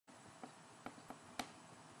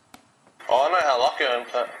Oh, I know how lucky I am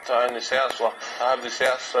to own this house. Like, I have this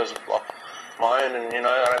house as like my own, and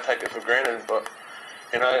I don't take it for granted. But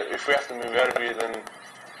if we have to move out of here, then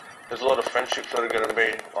there's a lot of friendships that are going to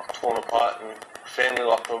be like torn apart, and family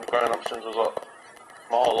like I've grown up since I was like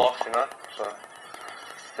my whole life. So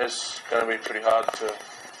it's going to be pretty hard to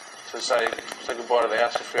say goodbye to the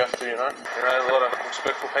house if we have to. There's a lot of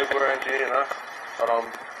respectful people around here. But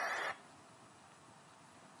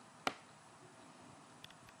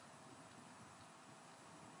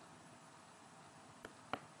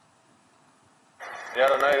I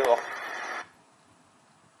don't know, like,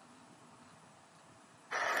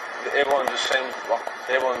 everyone just seems like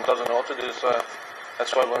everyone doesn't know what to do, so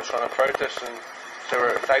that's why everyone's trying to protest and see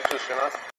where it takes us.